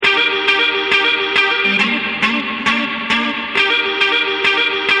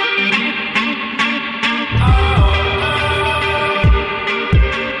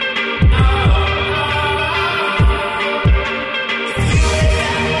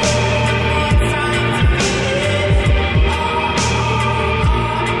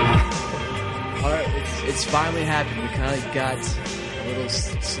got a little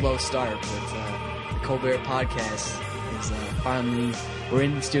slow start, but the Colbert podcast is finally... We're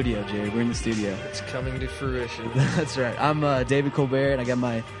in the studio, Jared. We're in the studio. It's coming to fruition. That's right. I'm David Colbert, and I got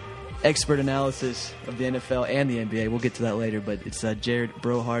my expert analysis of the NFL and the NBA. We'll get to that later, but it's Jared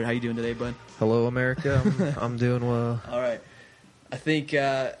Brohard. How you doing today, bud? Hello, America. I'm doing well. All right. I think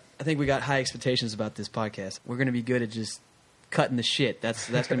we got high expectations about this podcast. We're going to be good at just cutting the shit. That's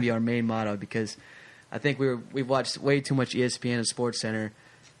going to be our main motto, because I think we've watched way too much ESPN and SportsCenter,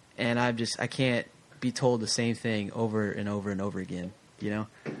 and I can't be told the same thing over and over and over again. You know,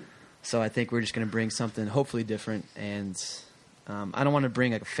 so I think we're just going to bring something hopefully different, and I don't want to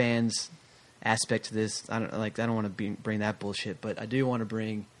bring like a fans aspect to this. I don't want to bring that bullshit, but I do want to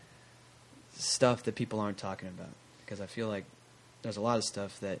bring stuff that people aren't talking about, because I feel like there's a lot of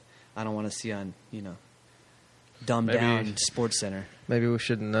stuff that I don't want to see on dumbed down SportsCenter. Maybe we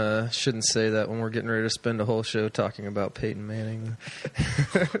shouldn't say that when we're getting ready to spend a whole show talking about Peyton Manning.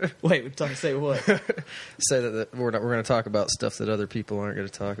 Wait, say what? Say that we're going to talk about stuff that other people aren't going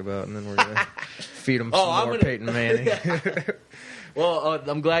to talk about, and then we're going to feed them some more Peyton Manning. Well,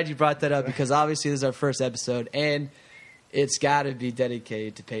 I'm glad you brought that up, because obviously this is our first episode, and it's got to be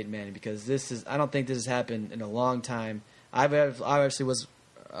dedicated to Peyton Manning, because I don't think this has happened in a long time. I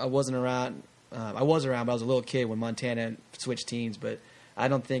wasn't around. I was around, but I was a little kid when Montana switched teams. But I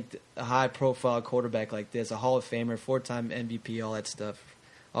don't think a high-profile quarterback like this, a Hall of Famer, 4-time MVP, all that stuff,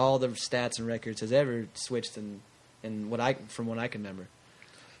 all the stats and records, has ever switched from what I can remember.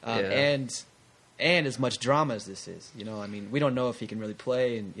 And as much drama as this is, I mean, we don't know if he can really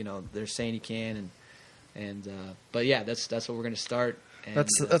play, and they're saying he can, but yeah, that's what we're going to start. And,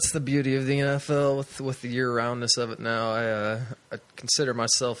 that's the beauty of the NFL with the year-roundness of it now. I consider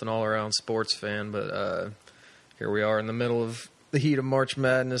myself an all-around sports fan, but here we are in the middle of the heat of March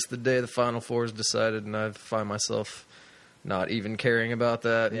Madness, the day the Final Four is decided, and I find myself not even caring about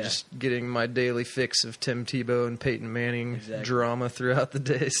that and just getting my daily fix of Tim Tebow and Peyton Manning drama throughout the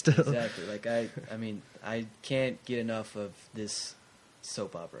day still. Exactly. Like, I mean, I can't get enough of this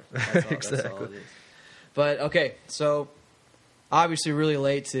soap opera. That's all, exactly. That's all it is. But, okay, so... Obviously, really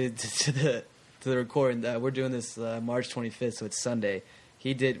late to the recording. We're doing this March 25th, so it's Sunday.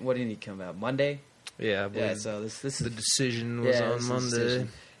 What did he come out? Monday? Yeah. So this the decision was on Monday.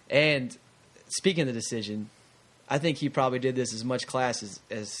 And speaking of the decision, I think he probably did this as much class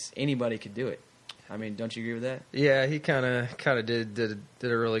as anybody could do it. I mean, don't you agree with that? Yeah, he kind of did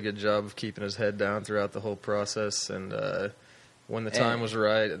a really good job of keeping his head down throughout the whole process. And when the time was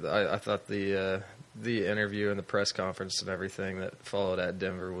right, I thought the interview and the press conference and everything that followed at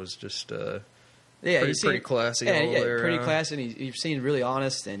Denver was just pretty classy. Pretty classy. And he seemed really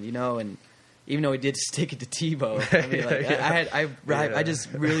honest, and and even though he did stick it to Tebow, I mean, I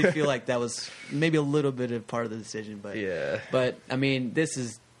just really feel like that was maybe a little bit of part of the decision, but I mean, this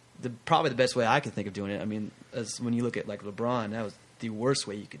is probably the best way I can think of doing it. I mean, as when you look at like LeBron, that was the worst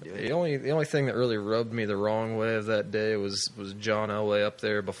way you could do it. The only thing that really rubbed me the wrong way of that day was John Elway up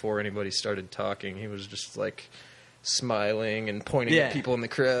there before anybody started talking. He was just like smiling and pointing at people in the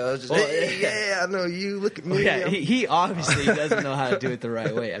crowd. Just, hey, I know you. Look at me. Well, he obviously doesn't know how to do it the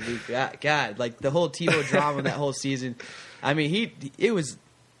right way. I mean, God, like the whole Tebow drama that whole season. I mean,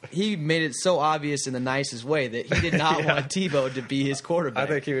 he made it so obvious in the nicest way that he did not want Tebow to be his quarterback. I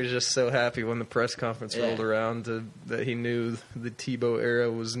think he was just so happy when the press conference rolled around that he knew the Tebow era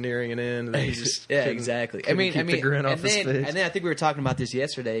was nearing an end. And he just exactly. Keep the grin off his face. And then I think we were talking about this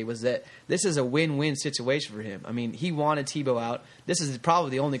yesterday, was that this is a win-win situation for him. I mean, he wanted Tebow out. This is probably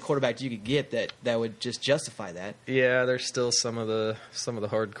the only quarterback you could get that would just justify that. Yeah, there's still some of the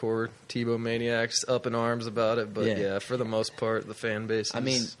hardcore Tebow maniacs up in arms about it, but for the most part, the fan base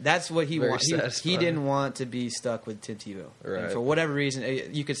is that's what he wanted. He didn't want to be stuck with Tim Tebow. Right. And for whatever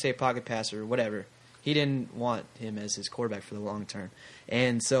reason, you could say pocket passer or whatever. He didn't want him as his quarterback for the long term.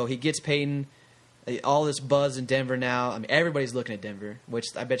 And so he gets Peyton. All this buzz in Denver now. I mean, everybody's looking at Denver, which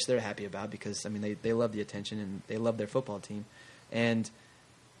I bet you they're happy about, because I mean they love the attention and they love their football team. And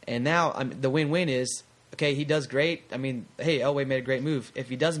now the win-win is, okay, he does great. I mean, hey, Elway made a great move. If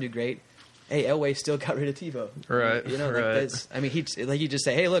he doesn't do great, hey, Elway still got rid of Tebow. Right. Right. I mean, you just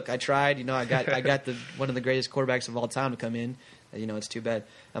say, hey, look, I tried. I got one of the greatest quarterbacks of all time to come in. It's too bad.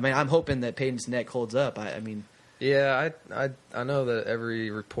 I mean, I'm hoping that Peyton's neck holds up. I mean. Yeah, I know that every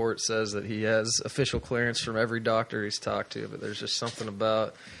report says that he has official clearance from every doctor he's talked to, but there's just something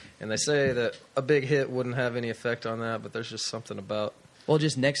about. And they say that a big hit wouldn't have any effect on that, but there's just something about. Well,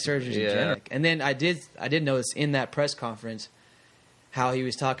 just neck surgery in general. And then I did notice in that press conference, how he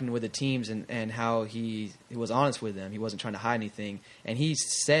was talking with the teams and how he was honest with them. He wasn't trying to hide anything. And he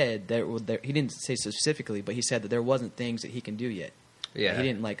said he didn't say specifically, but he said that there wasn't things that he can do yet. Yeah. He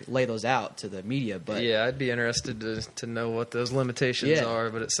didn't lay those out to the media, but yeah, I'd be interested to know what those limitations are.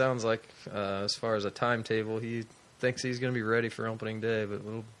 But it sounds like as far as a timetable, he thinks he's going to be ready for opening day. But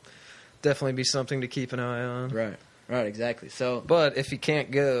it'll definitely be something to keep an eye on. Right, exactly. So, but if he can't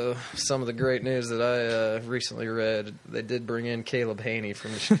go, some of the great news that I recently read, they did bring in Caleb Haney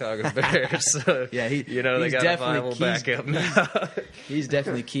from the Chicago Bears. So, yeah, they got a viable backup now. He's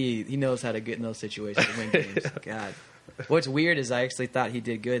definitely key. He knows how to get in those situations and win games. God. What's weird is I actually thought he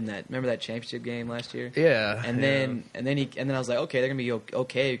did good in that. Remember that championship game last year? Yeah. And then I was like, okay, they're gonna be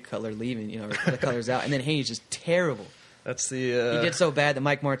okay. Cutler leaving, or Cutler's out, and then Haney's just terrible. That's the he did so bad that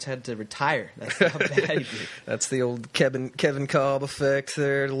Mike Martz had to retire. That's how bad he did. That's the old Kevin Cobb effect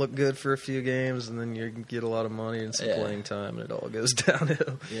there. To look good for a few games, and then you get a lot of money and some playing time, and it all goes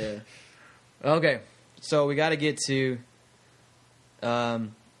downhill. Yeah. Okay, so we got to get to.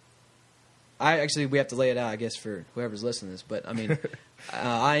 We have to lay it out, I guess, for whoever's listening to this. But I mean,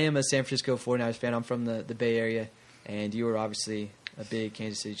 I am a San Francisco 49ers fan. I'm from the Bay Area, and you were obviously a big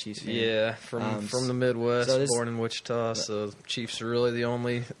Kansas City Chiefs fan. Yeah, from the Midwest, born in Wichita. So Chiefs are really the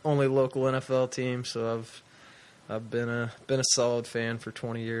only local NFL team. So I've been a solid fan for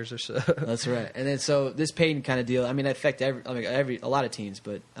 20 years or so. That's right. And then so this Peyton kind of deal, I mean, it affected a lot of teams,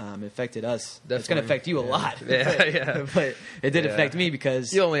 but it affected us. Definitely. It's going to affect you a lot. Yeah, but it did affect me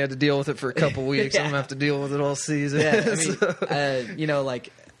because you only had to deal with it for a couple weeks. I'm going to have to deal with it all season. Yeah, I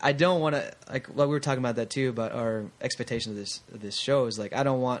mean, I don't want to we were talking about that too, about our expectation of this show is I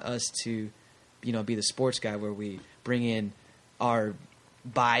don't want us to, be the sports guy where we bring in our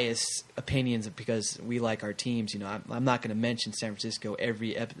biased opinions because we like our teams. I'm not going to mention San Francisco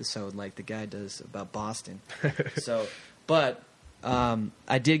every episode like the guy does about Boston. So, but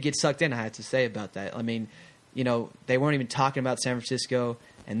I did get sucked in. I had to say about that. I mean, they weren't even talking about San Francisco,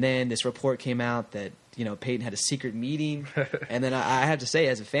 and then this report came out that Peyton had a secret meeting, and then I have to say,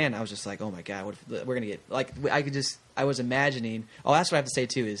 as a fan, I was just like, oh my god, what if we're gonna get I was imagining. Oh, that's what I have to say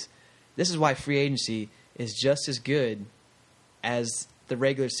too. Is this is why free agency is just as good as the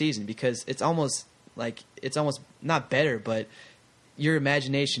regular season, because it's almost not better, but your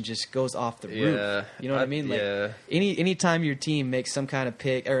imagination just goes off the roof. You know what I mean? Any time your team makes some kind of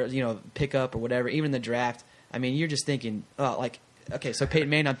pick or pick up or whatever, even in the draft, I mean, you're just thinking, okay, so Peyton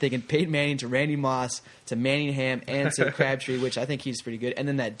Manning, I'm thinking Peyton Manning to Randy Moss to Manningham and to Crabtree, which I think he's pretty good. And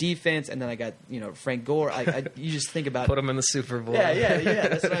then that defense, and then I got Frank Gore. You just think about put him in the Super Bowl. Yeah.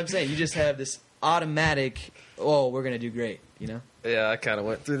 That's what I'm saying. You just have this automatic. Oh, we're gonna do great. Yeah, I kind of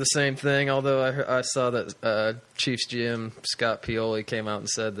went through the same thing. Although I saw that Chiefs GM Scott Pioli came out and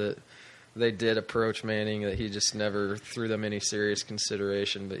said that they did approach Manning, that he just never threw them any serious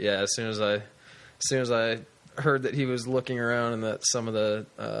consideration. But yeah, as soon as I heard that he was looking around and that some of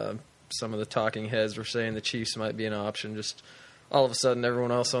the talking heads were saying the Chiefs might be an option, just all of a sudden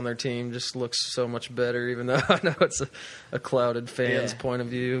everyone else on their team just looks so much better, even though I know it's a clouded fan's point of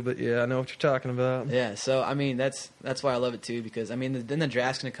view. But yeah, I know what you're talking about. Yeah, so I mean that's why I love it too, because I mean then the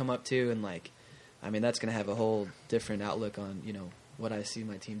draft's gonna come up too, and that's gonna have a whole different outlook on what I see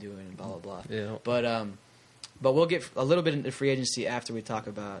my team doing and blah blah blah. Yeah. But we'll get a little bit into free agency after we talk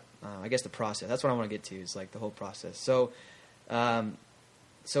about, I guess, the process. That's what I want to get to, is the whole process. So,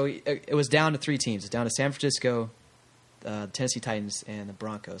 it was down to 3 teams. It's down to San Francisco, the Tennessee Titans, and the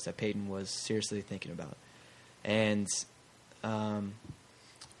Broncos that Peyton was seriously thinking about. And,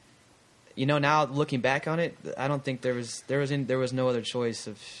 now looking back on it, I don't think there was no other choice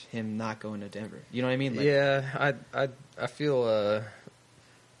of him not going to Denver. You know what I mean? Yeah,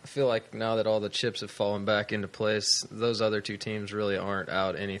 I feel like now that all the chips have fallen back into place, those other 2 teams really aren't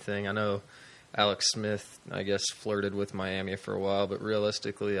out anything. I know Alex Smith, I guess, flirted with Miami for a while, but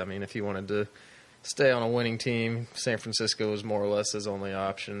realistically, I mean, if he wanted to stay on a winning team, San Francisco was more or less his only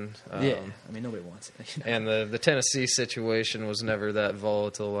option. I mean, nobody wants it. And the Tennessee situation was never that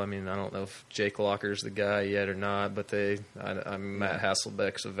volatile. I mean, I don't know if Jake Locker's the guy yet or not, but Matt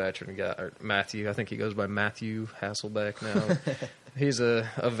Hasselbeck's a veteran guy. Or Matthew, I think he goes by Matthew Hasselbeck now. He's a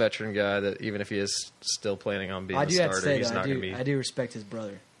veteran guy that even if he is still planning on being a starter, he's not going to be. I do respect his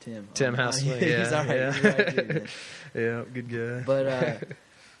brother, Tim. Hasselbeck, yeah. He's all right. Yeah. He's a right dude, yeah, good guy.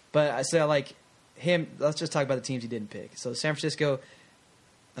 But I say him. Let's just talk about the teams he didn't pick. So San Francisco,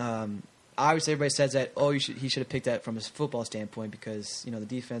 obviously everybody says that he should have picked that from his football standpoint because the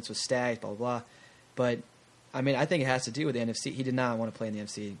defense was stacked, blah blah blah. But I mean, I think it has to do with the NFC. He did not want to play in the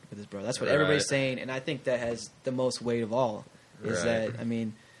NFC with his brother. That's what everybody's saying, and I think that has the most weight of all. Is that, I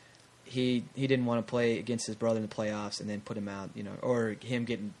mean, he didn't want to play against his brother in the playoffs and then put him out, or him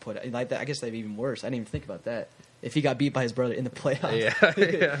getting put like that. I guess that'd be even worse. I didn't even think about that. If he got beat by his brother in the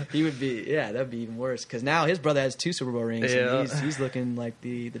playoffs, he would be. Yeah, that'd be even worse. Because now his brother has 2 Super Bowl rings, and he's looking like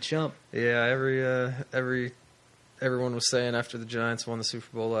the chump. Yeah, everyone was saying after the Giants won the Super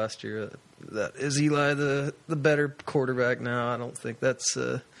Bowl last year that is Eli the better quarterback now. I don't think that's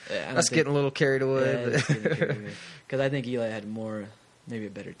getting a little carried away. Because I think Eli had maybe a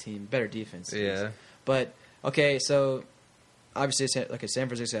better team, better defense. Yeah. But okay, so obviously like San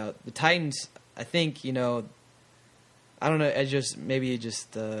Francisco out. The Titans, I think I don't know. Maybe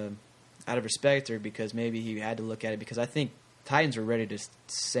out of respect, or because maybe he had to look at it, because I think Titans were ready to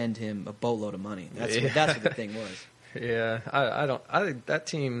send him a boatload of money. That's what the thing was. Yeah, I think that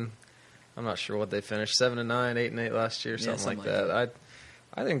team. I'm not sure what they finished, 7-9, 8-8 last year, something like that.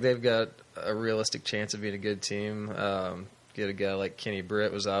 I think they've got a realistic chance of being a good team. Get a guy like Kenny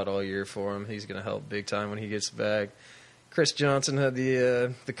Britt was out all year for him. He's going to help big time when he gets back. Chris Johnson had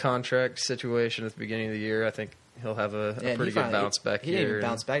the contract situation at the beginning of the year. I think he'll have a pretty good bounce back year. He didn't even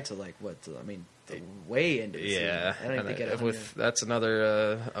bounce back to way into the season. I don't think that's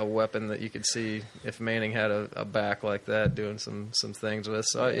another a weapon that you could see if Manning had a back like that doing some things with.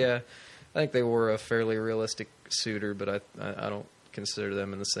 So I think they were a fairly realistic suitor, but I don't consider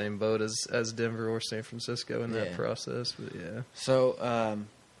them in the same boat as Denver or San Francisco in that process. But So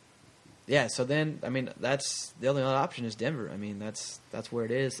so then that's the only other option is Denver. That's where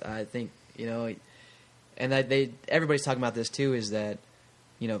it is. I think and everybody's talking about this too, is that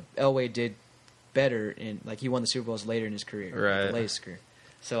Elway did better he won the Super Bowls later in his career, right? Latest career.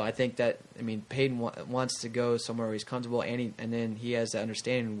 So I think that Peyton wants to go somewhere where he's comfortable, and then he has the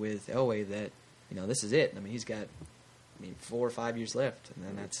understanding with Elway that this is it. He's got 4 or 5 years left, and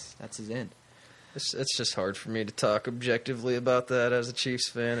then that's his end. It's just hard for me to talk objectively about that as a Chiefs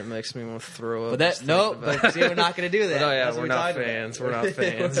fan. It makes me want to throw up. But see, we're not going to do that. We're not fans. We're not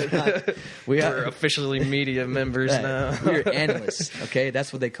fans. We're officially media members now. We're analysts. Okay,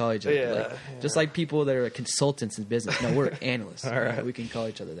 that's what they call each other. Yeah, Just like people that are consultants in business. No, we're analysts. All right, we can call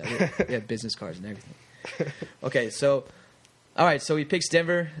each other that. We have business cards and everything. Okay, so all right, so he picks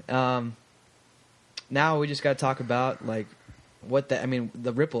Denver. Now we just got to talk about the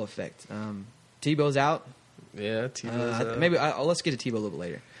ripple effect. Tebow's out. Yeah, Tebow's out. Maybe let's get to Tebow a little bit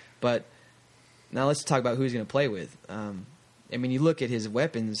later. But now let's talk about who he's going to play with. You look at his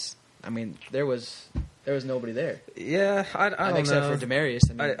weapons. There was nobody there. Yeah, I don't except know. for Demarius.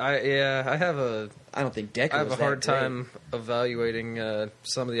 I don't think Decker. I have a hard time evaluating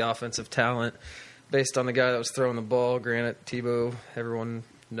some of the offensive talent based on the guy that was throwing the ball. Granted, Tebow, everyone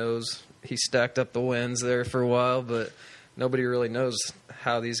knows he stacked up the wins there for a while, but nobody really knows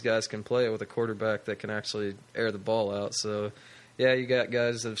how these guys can play with a quarterback that can actually air the ball out. So, yeah, you got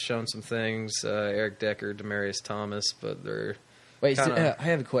guys that have shown some things, Eric Decker, Demarius Thomas, but they're Wait, I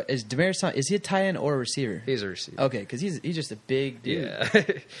have a question. Is Demarius Thomas, is he a tight end or a receiver? He's a receiver. Okay, because he's just a big dude. Yeah.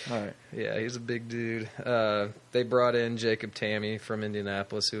 All right. Yeah, he's a big dude. They brought in Jacob Tamme from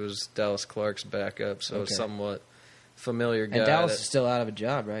Indianapolis, who was Dallas Clark's backup, so somewhat familiar guy. And Dallas is still out of a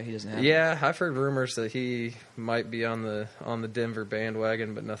job, right? He doesn't have. Yeah, I've heard rumors that he might be on the Denver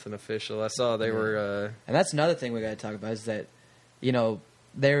bandwagon, but nothing official. I saw they were. And that's another thing we got to talk about is that,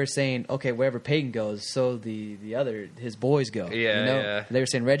 they were saying, okay, wherever Peyton goes, so his boys go. Yeah, yeah. They were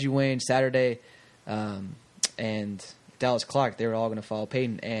saying Reggie Wayne, Saturday, and Dallas Clark, they were all going to follow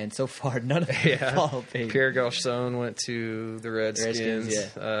Peyton, and so far none of them follow Peyton. Pierre Garçon went to the Redskins.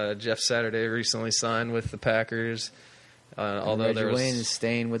 Jeff Saturday recently signed with the Packers. Although Reggie Wayne is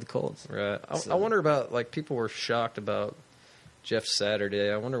staying with the Colts. Right. I wonder about, people were shocked about Jeff Saturday.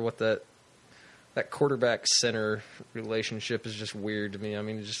 I wonder what that quarterback center relationship is. Just weird to me.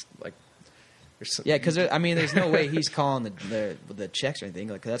 Just because there's no way he's calling the checks or anything.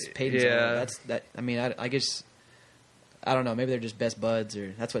 That's Peyton's. Yeah. I guess I don't know. Maybe they're just best buds,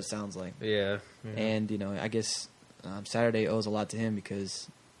 or that's what it sounds like. Yeah. And I guess Saturday owes a lot to him because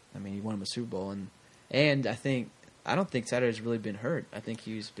he won him a Super Bowl, and I don't think Saturday's really been hurt. I think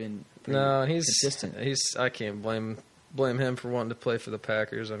he's been he's consistent. I can't blame him for wanting to play for the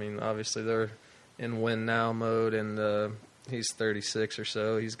Packers. Obviously they're in win now mode, and he's 36 or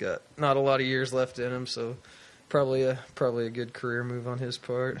so. He's got not a lot of years left in him, so probably a good career move on his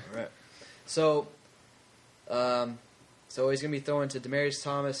part. Right. So, he's going to be throwing to Demarius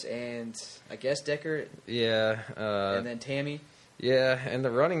Thomas and I guess Decker. Yeah. And then Tamme. Yeah, and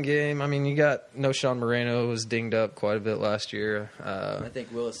the running game. You got Noshawn Moreno was dinged up quite a bit last year. I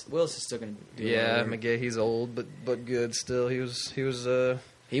think Willis is still going to do. Yeah, McGahee's old, but good still. He was.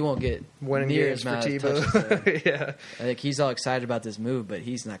 He won't get winning near games as for Tebow. Yeah, I think he's all excited about this move, but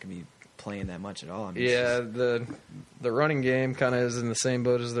he's not going to be playing that much at all. I mean, the running game kind of is in the same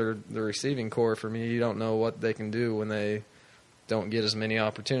boat as the receiving core for me. You don't know what they can do when they don't get as many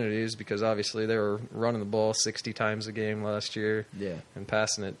opportunities, because obviously they were running the ball 60 times a game last year, and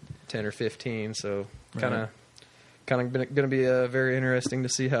passing it 10 or 15. So kind of going to be very interesting to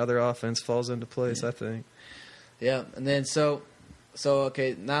see how their offense falls into place. I think. Yeah, and then so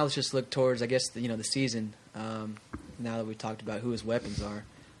okay, now let's just look towards, I guess, the season. Now that we talked about who his weapons are,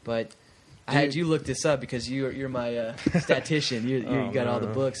 but I had you look this up because you're my statistician. You got all the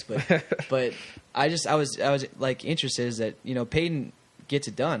books, but I was like interested is that Peyton gets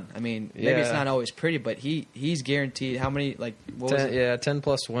it done. I mean, maybe it's not always pretty, but he's guaranteed how many, like, what was it? Yeah, 10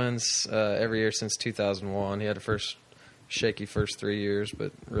 plus wins every year since 2001. He had a shaky first 3 years,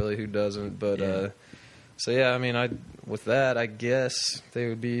 but really, who doesn't? But so I mean, with that, I guess they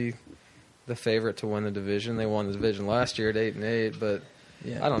would be the favorite to win the division. They won the division last year at 8-8, but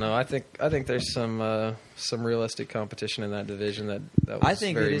I don't know. I think there's some realistic competition in that division that was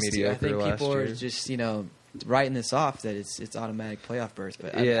very mediocre. I think people are just writing this off that it's automatic playoff berth.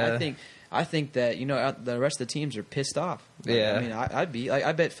 But I think that the rest of the teams are pissed off. I mean,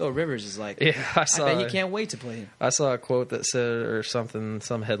 I bet Phil Rivers is like, I bet he can't wait to play him. I saw a quote that said, or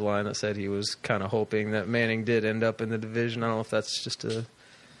some headline that said he was kind of hoping that Manning did end up in the division. I don't know if that's just a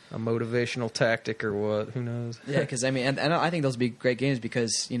motivational tactic or what. Who knows? Yeah, because I mean, and I think those would be great games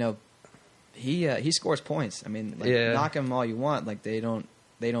because he scores points. I mean, knock him all you want. Like they don't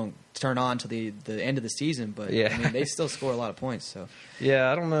turn on to the end of the season, but I mean they still score a lot of points. So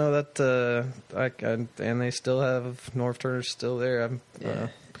I don't know that. And they still have Norv Turner still there. I'm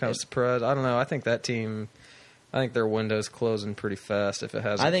kind of surprised. I don't know. I think that team. I think their window's closing pretty fast if it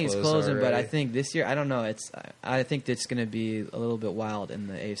hasn't. I think it's closing, already. But I think this year, I don't know. I think it's going to be a little bit wild in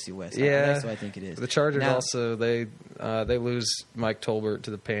the AFC West. Yeah, that's what I think it is. The Chargers also they lose Mike Tolbert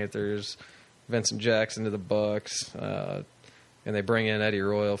to the Panthers, Vincent Jackson to the Bucks, and they bring in Eddie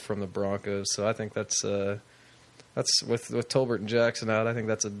Royal from the Broncos. So I think that's with Tolbert and Jackson out. I think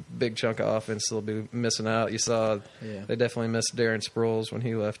that's a big chunk of offense they'll be missing out. You saw they definitely missed Darren Sproles when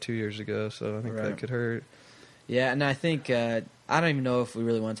he left 2 years ago. So I think that could hurt. Yeah, and I think I don't even know if we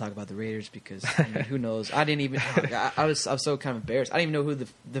really want to talk about the Raiders because I mean, who knows? I didn't even. I was so kind of embarrassed. I didn't even know who the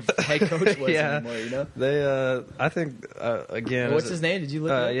head coach was anymore. They. I think again. What's his name? Did you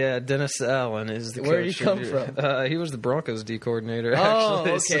look? Dennis Allen is the. Where did he come from? He was the Broncos D coordinator. Oh,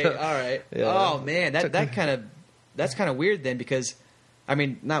 actually, okay, all right. Yeah. Oh man, that's kind of weird then because, I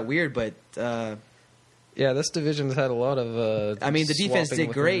mean, not weird, but. This division's had a lot of. I mean, the defense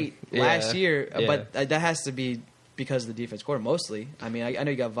did great last year, but that has to be because of the defense core mostly. I mean, I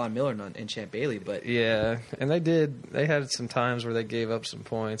know you got Von Miller and Champ Bailey, but and they had some times where they gave up some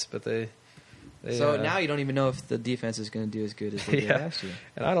points, but they so now you don't even know if the defense is going to do as good as they did last year.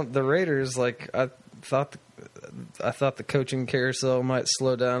 And the Raiders, like I thought the coaching carousel might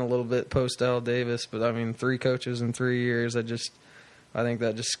slow down a little bit post Al Davis, but I mean 3 coaches in 3 years, I think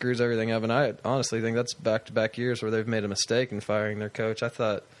that just screws everything up, and I honestly think that's back-to-back years where they've made a mistake in firing their coach. I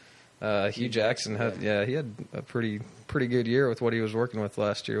thought Hugh Jackson he had a pretty good year with what he was working with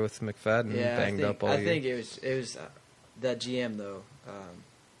last year with McFadden banged up all year. I think it was that GM though.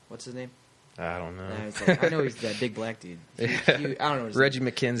 What's his name? I don't know. I know he's that big black dude. I don't know. Reggie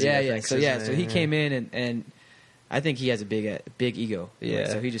McKenzie. So he came in and I think he has a big ego. Yeah.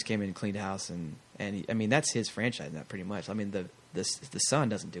 So he just came in and cleaned house and I mean that's his franchise now pretty much. I mean the son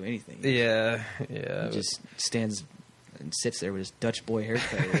doesn't do anything. He just stands and sits there with his Dutch boy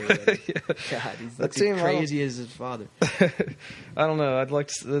haircut. God, he's crazy as his father. I don't know. I'd like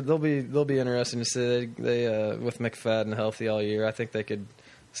to. They'll be interesting to see. They with McFadden healthy all year. I think they could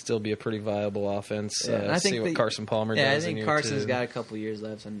still be a pretty viable offense. I think see what Carson Palmer does. Yeah, I think Carson's got a couple years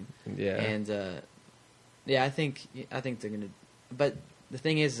left, and I think they're gonna. But the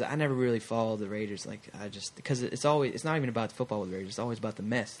thing is, I never really follow the Raiders. Like because it's not even about football with the Raiders. It's always about the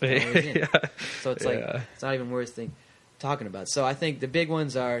mess. So it's it's not even worth talking about. So I think the big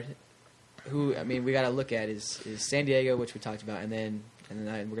ones are we got to look at is San Diego, which we talked about, and then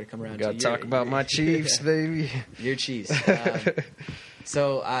we're gonna come around. Got to talk about my Chiefs, baby. Your Chiefs.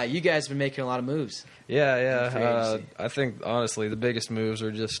 So you guys have been making a lot of moves. I think honestly the biggest moves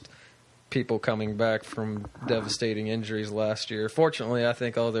are just people coming back from devastating injuries last year. Fortunately, I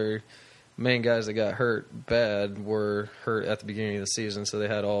think all their main guys that got hurt bad were hurt at the beginning of the season, so they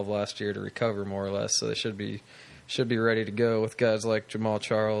had all of last year to recover more or less. So they should be ready to go with guys like Jamal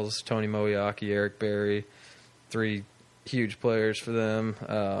Charles, Tony Moeaki, Eric Berry, 3 huge players for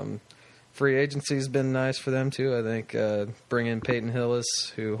them. Free agency's been nice for them too. I think bring in Peyton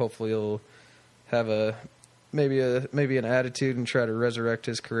Hillis, who hopefully will have a maybe an attitude and try to resurrect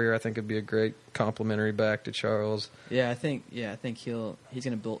his career, I think it'd be a great complimentary back to Charles. Yeah, I think he's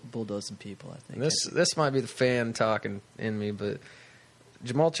going to bulldoze some people. I think This might be the fan talking in me, but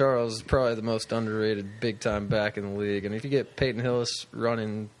Jamal Charles is probably the most underrated big time back in the league, and if you get Peyton Hillis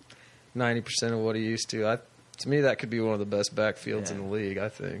running 90% of what he used to me that could be one of the best backfields in the league. I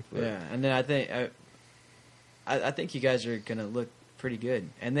think. But. Yeah, and then I think you guys are going to look pretty good,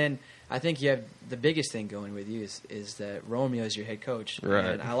 and then. I think you have the biggest thing going with you is that Romeo is your head coach. Right.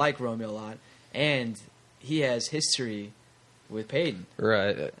 And I like Romeo a lot. And he has history with Peyton.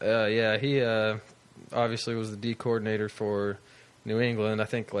 Right. Yeah, he obviously was the D coordinator for New England, I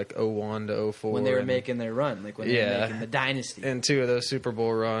think like 01 to 04. When they were making their run, like when they were making the dynasty. And 2 of those Super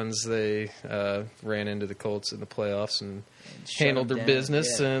Bowl runs, they ran into the Colts in the playoffs and handled their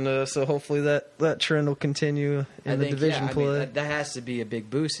business. Yeah. And so hopefully that trend will continue in the division play. I mean, that has to be a big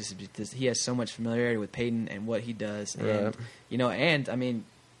boost because he has so much familiarity with Peyton and what he does. And, and I mean,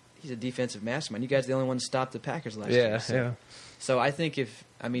 he's a defensive mastermind. You guys are the only ones to stop the Packers last year. So I think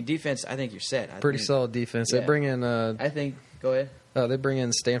defense, I think you're set. Pretty solid defense. They bring in... Go ahead. They bring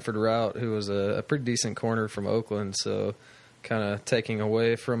in Stanford Routt, who was a pretty decent corner from Oakland, so kind of taking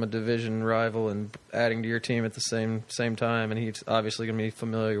away from a division rival and adding to your team at the same time. And he's obviously going to be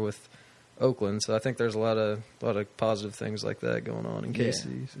familiar with Oakland, so I think there's a lot of positive things like that going on in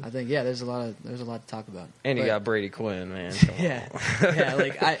KC. I think there's a lot to talk about. And you got Brady Quinn, man.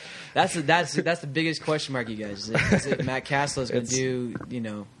 That's the biggest question mark, you guys. Is it Matt Castle is going to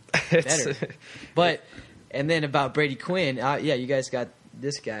do better? But. And then about Brady Quinn, you guys got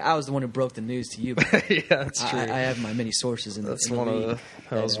this guy. I was the one who broke the news to you. Yeah, that's true. I have my many sources in the league.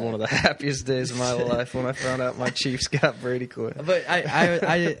 That was one of the happiest days of my life when I found out my Chiefs got Brady Quinn. But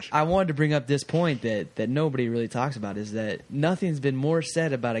I wanted to bring up this point that nobody really talks about, is that nothing's been more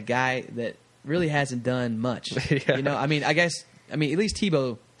said about a guy that really hasn't done much. Yeah. I mean, at least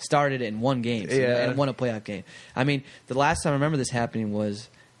Tebow started in 1 game and won a playoff game. I mean, the last time I remember this happening was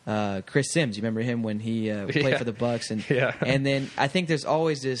Chris Sims. You remember him when he played for the Bucks, and then I think there's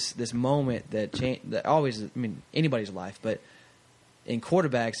always this moment that always, I mean, anybody's life, but in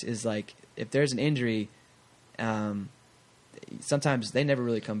quarterbacks is like if there's an injury, sometimes they never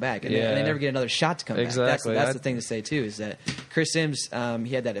really come back, and they never get another shot to come back. That's the thing to say too, is that Chris Sims,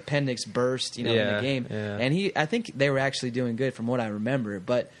 he had that appendix burst, in the game, and I think they were actually doing good from what I remember,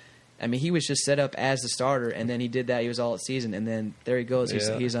 but. I mean, he was just set up as the starter, and then he did that. He was all at season, and then there he goes.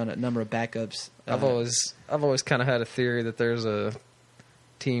 He's on a number of backups. I've always kind of had a theory that there's a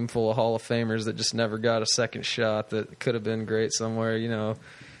team full of Hall of Famers that just never got a second shot that could have been great somewhere.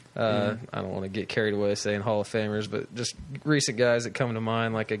 I don't want to get carried away saying Hall of Famers, but just recent guys that come to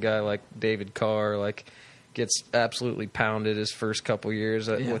mind, like a guy like David Carr, like gets absolutely pounded his first couple years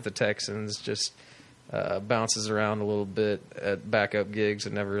with the Texans, just. Bounces around a little bit at backup gigs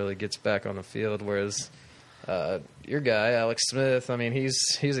and never really gets back on the field. Whereas your guy, Alex Smith, I mean,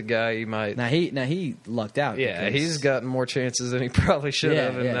 he's a guy you might now he lucked out. Yeah, he's gotten more chances than he probably should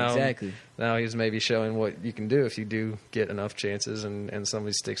have, and now he's maybe showing what you can do if you do get enough chances and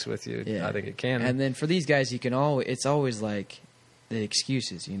somebody sticks with you. Yeah. I think it can. And then for these guys, it's always like the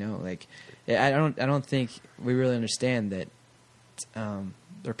excuses, Like I don't think we really understand that.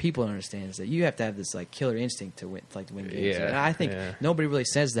 Or people don't understand is that you have to have this like killer instinct to win games. Yeah, and I think nobody really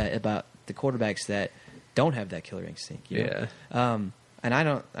says that about the quarterbacks that don't have that killer instinct. And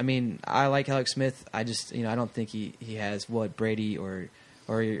I like Alex Smith. I just I don't think he has what Brady or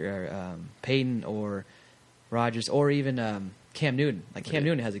Peyton or Rodgers or even Cam Newton. Like Cam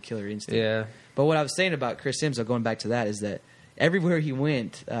Newton has a killer instinct. Yeah. But what I was saying about Chris Sims, going back to that, is that. Everywhere he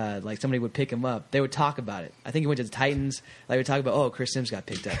went, like somebody would pick him up. They would talk about it. I think he went to the Titans. They would talk about, Chris Sims got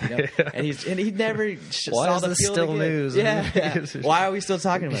picked up. And he never saw the field still again. News? Yeah. Why are we still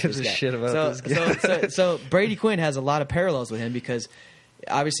talking about this guy? Shit about this guy. So Brady Quinn has a lot of parallels with him because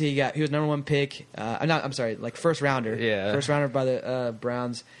obviously he was number 1 pick. First rounder. Yeah. First rounder by the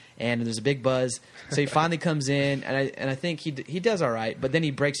Browns. And there's a big buzz. So he finally comes in, and I think he does all right, but then he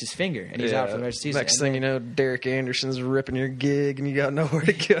breaks his finger, and he's out for the rest of the season. Next thing you know, Derek Anderson's ripping your gig, and you got nowhere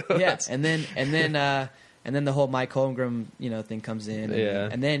to go. Yeah, and then the whole Mike Holmgren thing comes in,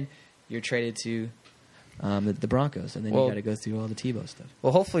 and then you're traded to the Broncos, and then you got to go through all the Tebow stuff.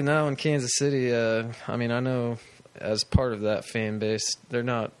 Well, hopefully now in Kansas City, I know as part of that fan base,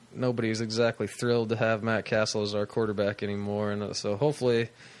 nobody's exactly thrilled to have Matt Castle as our quarterback anymore, and so hopefully.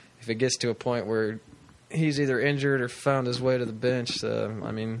 If it gets to a point where he's either injured or found his way to the bench,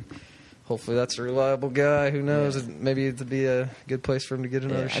 hopefully that's a reliable guy. Who knows? Maybe it'd be a good place for him to get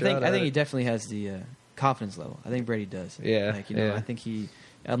another shot. I think he definitely has the confidence level. I think Brady does. Yeah, like I think he,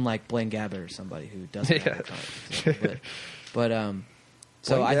 unlike Blaine Gabbert or somebody who doesn't have that confidence level. But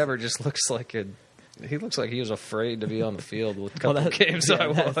so Blaine Gabbert just looks like he looks like he was afraid to be on the field with a couple games I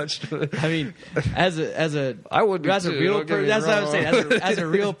watched. I mean, as a I would be as a too, real don't get me that's what I'm wrong. saying. As a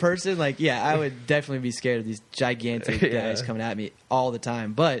real person, like I would definitely be scared of these gigantic guys coming at me all the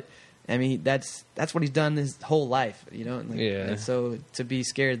time. But I mean, that's what he's done his whole life, And so to be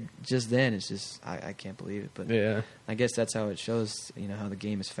scared just then, it's just I can't believe it. But I guess that's how it shows. How the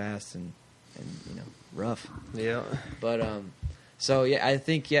game is fast and rough. Yeah. But so I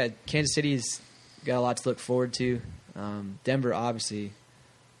think Kansas City's got a lot to look forward to. Denver obviously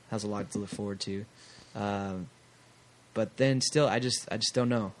has a lot to look forward to. But then still, I just don't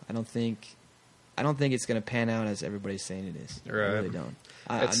know. I don't think it's going to pan out as everybody's saying it is. Right. I really don't.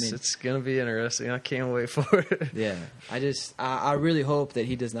 It's going to be interesting. I can't wait for it. Yeah. I really hope that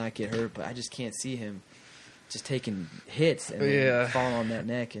he does not get hurt, but I just can't see him just taking hits and then falling on that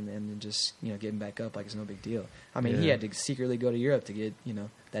neck and then just getting back up like it's no big deal. I mean, he had to secretly go to Europe to get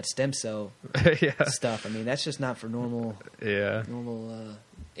that stem cell stuff. I mean, that's just not for normal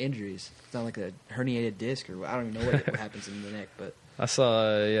injuries. It's not like a herniated disc or I don't even know what happens in the neck. But I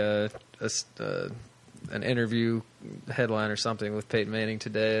saw an interview headline or something with Peyton Manning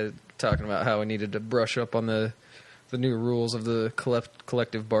today talking about how he needed to brush up on the new rules of the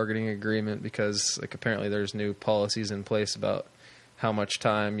collective bargaining agreement because apparently there's new policies in place about how much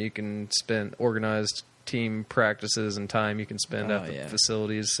time you can spend organized team practices and time you can spend at the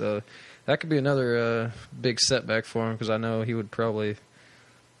facilities. So that could be another big setback for him because I know he would probably,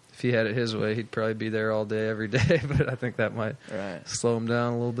 if he had it his way, he'd probably be there all day, every day. But I think that might slow him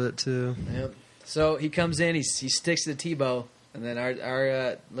down a little bit too. Yep. So he comes in, he sticks to Tebow, and then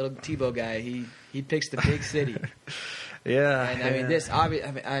our little Tebow guy, he picks the big city. Yeah, and I mean this.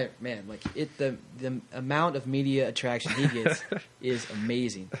 The amount of media attraction he gets is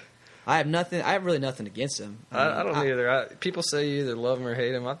amazing. I have really nothing against him. I don't either. People say you either love him or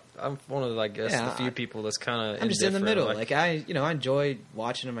hate him. I'm one of the few people that's kind of. I'm just in the middle. I enjoy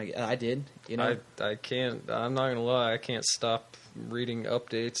watching him. I did. I can't. I'm not gonna lie. I can't stop reading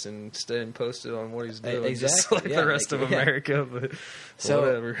updates and staying posted on what he's doing. Exactly. Just like the rest of America. But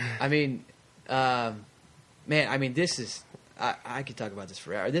whatever. I mean, man. I mean, this is. I could talk about this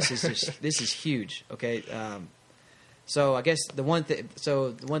forever. This is huge. Okay. So I guess the one thing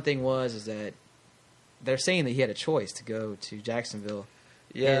is that they're saying that he had a choice to go to Jacksonville,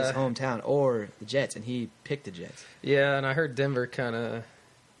 his hometown, or the Jets, and he picked the Jets. Yeah, and I heard Denver kind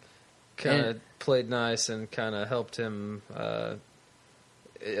of played nice and kind of helped him.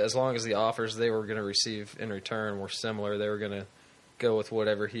 As long as the offers they were going to receive in return were similar, they were going to go with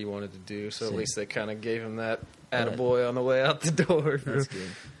whatever he wanted to do. So at least they kind of gave him that attaboy on the way out the door. That's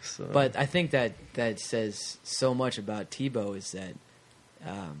good. So. But I think that says so much about Tebow is that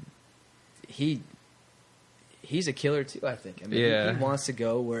he's a killer too, I think. I mean, he wants to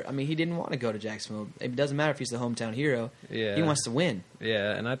go where... I mean, he didn't want to go to Jacksonville. It doesn't matter if he's the hometown hero. Yeah. He wants to win.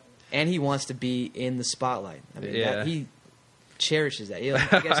 Yeah, and he wants to be in the spotlight. I mean, he cherishes that.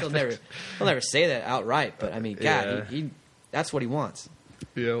 I guess he'll never say that outright, but I mean, God, he that's what he wants.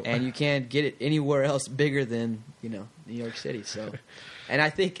 Yep. And you can't get it anywhere else bigger than New York City. So, and I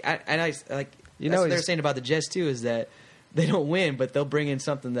think that's what they're saying about the Jets too is that they don't win, but they'll bring in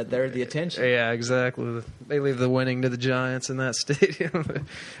something that they're the attention. Yeah, exactly. They leave the winning to the Giants in that stadium.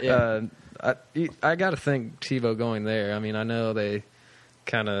 Yeah. I got to think Tebow going there. I mean, I know they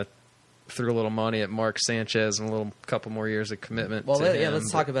kind of threw a little money at Mark Sanchez and a couple more years of commitment. Well, to him,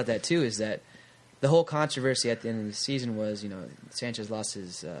 let's talk about that too. Is that the whole controversy at the end of the season was, Sanchez lost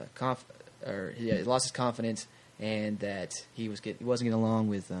his lost his confidence, and that he wasn't getting along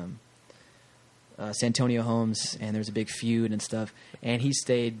with Santonio Holmes, and there was a big feud and stuff. And he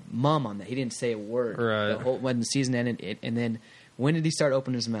stayed mum on that. He didn't say a word. Right. When the season ended, and then when did he start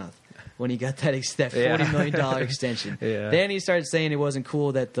opening his mouth? When he got that $40 million extension. Yeah. Then he started saying it wasn't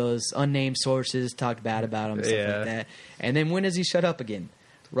cool that those unnamed sources talked bad about him and stuff like that. And then when does he shut up again?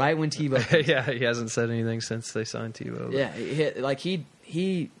 Right when Tebow. Yeah, he hasn't said anything since they signed Tebow. Yeah,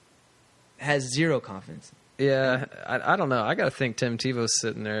 he has zero confidence. Yeah, I don't know. I got to think Tim Tebow's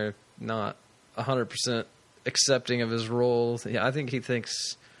sitting there not 100% accepting of his role. Yeah, I think he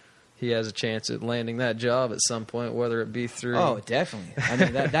thinks he has a chance at landing that job at some point, whether it be through. Oh, definitely. I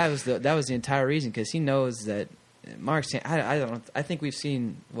mean, that was the entire reason because he knows that Mark. I think we've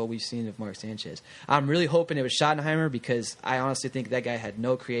seen what we've seen of Mark Sanchez. I'm really hoping it was Schottenheimer because I honestly think that guy had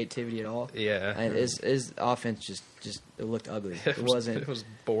no creativity at all. Yeah, and his offense just it looked ugly. It wasn't. It was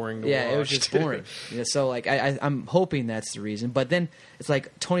boring. To watch. It was just boring. So I'm hoping that's the reason. But then it's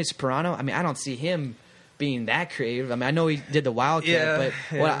like Tony Soprano. I mean, I don't see him being that creative. I mean, I know he did the wildcat,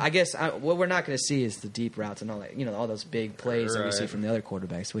 but what we're not going to see is the deep routes and all that. All those big plays that we see from the other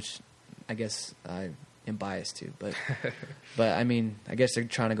quarterbacks, which I guess I am biased to. But I mean, I guess they're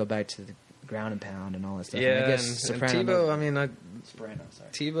trying to go back to the ground and pound and all that stuff. Yeah, and I guess and Tebow. I mean, Soprano, sorry.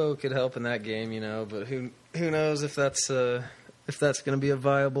 Tebow could help in that game, but who knows if that's going to be a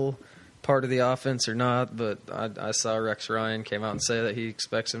viable part of the offense or not. But I saw Rex Ryan came out and say that he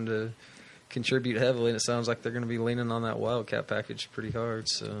expects him to contribute heavily, and it sounds like they're going to be leaning on that wildcat package pretty hard.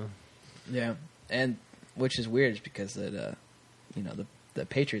 So yeah, and which is weird because the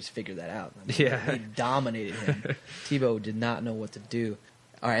Patriots figured that out. I mean, they dominated him. Tebow did not know what to do.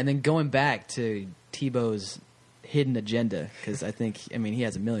 All right, and then going back to Tebow's hidden agenda, because he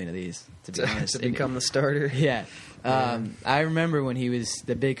has a million of these, to be honest. To become the starter? Yeah. I remember when he was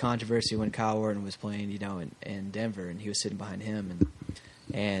the big controversy when Kyle Orton was playing, in Denver, and he was sitting behind him,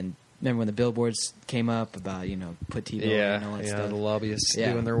 and remember when the billboards came up about, put Tebow in and all that stuff? The lobbyists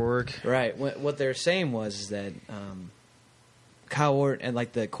doing their work. Right. What they were saying was that Kyle Orton and,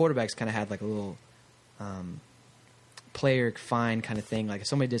 the quarterbacks kind of had, a little player fine kind of thing. Like, if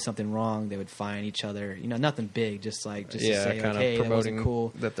somebody did something wrong, they would fine each other. Nothing big, just to say, kind hey, of promoting that wasn't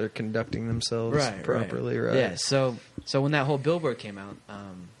cool. That they're conducting themselves properly, right? Yeah, so when that whole billboard came out,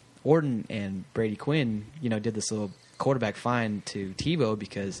 Orton and Brady Quinn, did this little quarterback fine to Tebow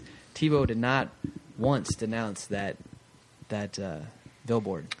because Tebow did not once denounce that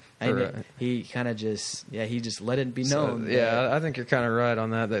billboard. He kind of he just let it be known. I think you're kind of right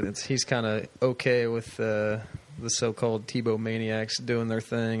on that. That he's kind of okay with the so-called Tebow maniacs doing their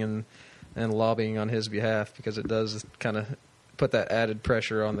thing and lobbying on his behalf, because it does kind of put that added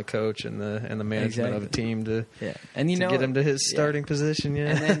pressure on the coach and the management of the team to get him to his starting position.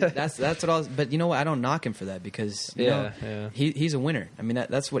 Yeah, and then that's what I was. But you know what? I don't knock him for that because he's a winner. I mean,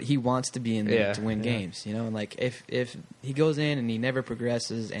 that's what he wants to be in there to win games. And if he goes in and he never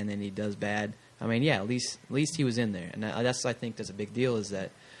progresses and then he does bad, I mean, at least he was in there, and I think that's a big deal. Is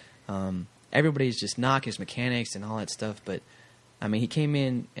that everybody's just knocking his mechanics and all that stuff, but I mean, he came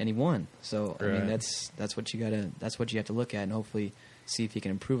in and he won. So I mean, that's what you have to look at and hopefully see if he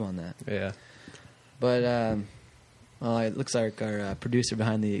can improve on that. Yeah. But it looks like our producer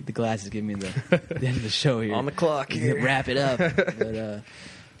behind the glass is giving me the end of the show here. On the clock here. Wrap it up.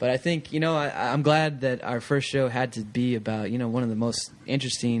 But I think I'm glad that our first show had to be about one of the most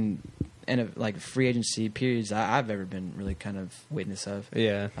interesting and free agency periods I've ever been really kind of witness of.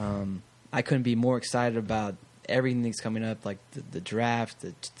 Yeah. I couldn't be more excited about everything that's coming up, like the draft,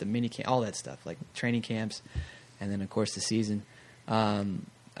 the mini camp, all that stuff, like training camps, and then of course the season. I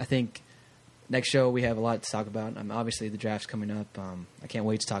think next show we have a lot to talk about. Obviously the draft's coming up. I can't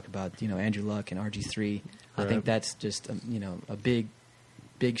wait to talk about Andrew Luck and RG3. Right. I think that's just a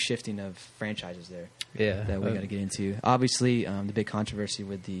big shifting of franchises there. Yeah, that we got to get into. Obviously the big controversy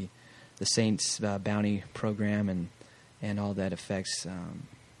with the Saints bounty program and all that affects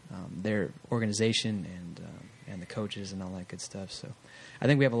their organization and the coaches and all that good stuff. So I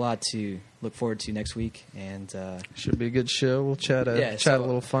think we have a lot to look forward to next week, and should be a good show. We'll chat a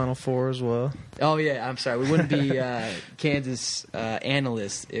little Final Four as well. Oh yeah, I'm sorry, we wouldn't be Kansas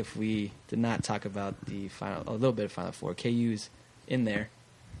analysts if we did not talk about a little bit of Final Four. KU's in there,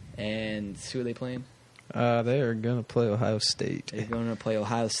 and who are they playing? They are going to play Ohio State. They're going to play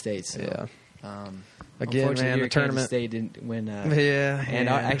Ohio State. So, yeah. Again, man, the tournament. Kansas State didn't win. And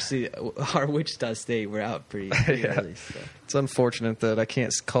our Wichita State were out pretty early. So. It's unfortunate that I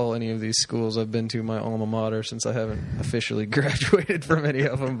can't call any of these schools I've been to my alma mater since I haven't officially graduated from any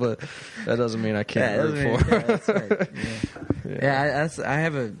of them, but that doesn't mean I can't root for them. That's right. I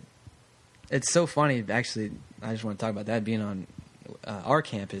have a. It's so funny, actually. I just want to talk about that being on our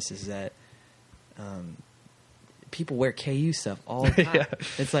campus. Is that. People wear KU stuff all the time.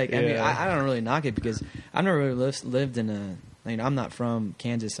 It's like, I mean, I don't really knock it because I've never really lived in I'm not from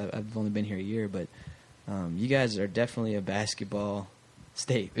Kansas. I've only been here a year, but you guys are definitely a basketball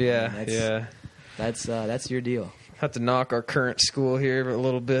state. Yeah, I mean, that's your deal. Have to knock our current school here a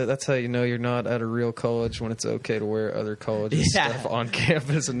little bit. That's how you know you're not at a real college, when it's okay to wear other colleges stuff on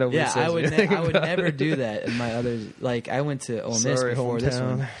campus and nobody says anything. I would never do that in my other. Like, I went to Ole Miss before this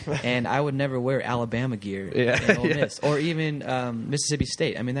one, and I would never wear Alabama gear in Ole Miss or even Mississippi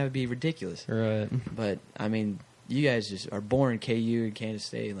State. I mean, that would be ridiculous. Right. But I mean, you guys just are born KU and Kansas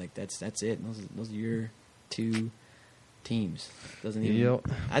State. Like that's it. Those are your two teams. Doesn't even.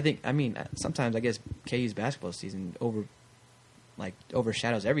 I mean, sometimes I guess KU's basketball season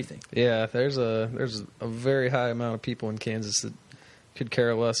overshadows everything. Yeah, there's a very high amount of people in Kansas that could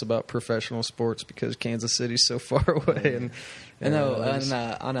care less about professional sports because Kansas City's so far away. And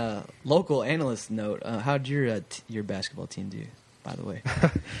on a local analyst note, how'd your basketball team do, by the way?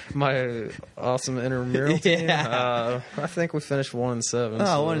 My awesome intramural team. I think we finished 1-7.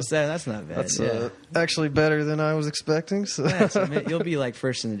 Oh, 1-7. That's not bad. That's actually better than I was expecting. So, you'll be like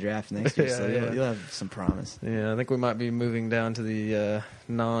first in the draft next year, so you'll have some promise. Yeah, I think we might be moving down to the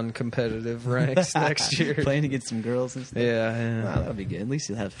non-competitive ranks next year, playing against some girls and stuff. Yeah. Wow, that'll be good. At least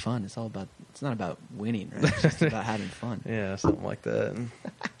you'll have fun. It's not about winning, right? It's just about having fun. Yeah, something like that.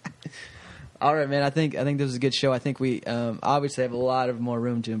 All right, man. I think this was a good show. I think we obviously have a lot of more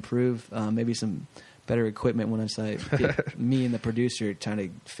room to improve. Maybe some better equipment when I get me and the producer trying to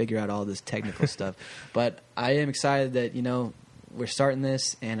figure out all this technical stuff. But I am excited that we're starting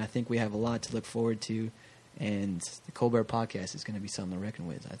this, and I think we have a lot to look forward to. And the Colbert Podcast is going to be something to reckon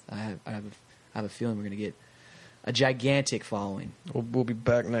with. I have a feeling we're going to get a gigantic following. We'll be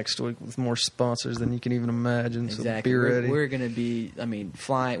back next week with more sponsors than you can even imagine. Exactly. So be ready. We're going to be,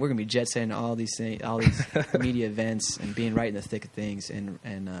 flying. We're going to be jet setting all these things, all these media events, and being right in the thick of things. And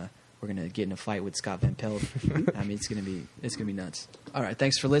we're going to get in a fight with Scott Van Pelt. It's going to be nuts. All right.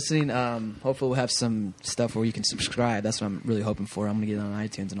 Thanks for listening. Hopefully we'll have some stuff where you can subscribe. That's what I'm really hoping for. I'm going to get it on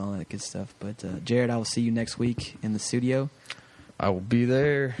iTunes and all that good stuff. But Jarrod, I will see you next week in the studio. I will be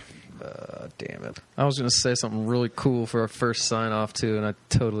there. Damn it. I was going to say something really cool for our first sign-off, too, and I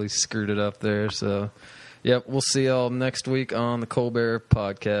totally screwed it up there. So, yep, we'll see y'all next week on the Colbert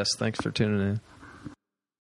Podcast. Thanks for tuning in.